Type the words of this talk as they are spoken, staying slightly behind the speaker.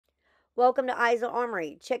Welcome to Isle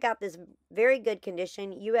Armory. Check out this very good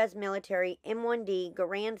condition U.S. military M1D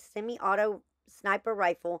Garand semi-auto sniper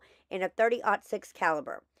rifle in a 30-06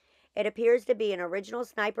 caliber. It appears to be an original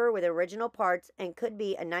sniper with original parts and could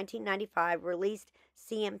be a 1995 released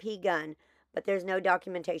CMP gun, but there's no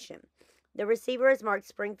documentation. The receiver is marked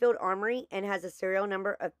Springfield Armory and has a serial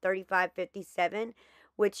number of 3557,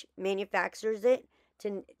 which manufactures it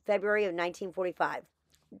to February of 1945.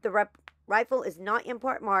 The rifle is not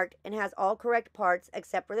import marked and has all correct parts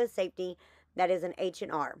except for the safety that is an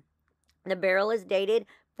H&R. The barrel is dated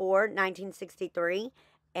for 1963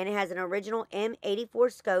 and it has an original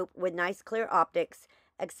M84 scope with nice clear optics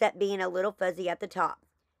except being a little fuzzy at the top.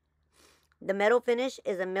 The metal finish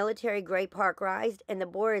is a military gray parkerized and the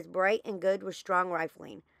bore is bright and good with strong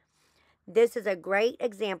rifling. This is a great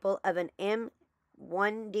example of an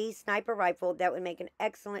M1D sniper rifle that would make an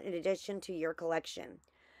excellent addition to your collection.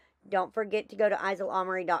 Don't forget to go to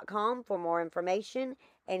islearmory.com for more information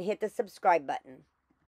and hit the subscribe button.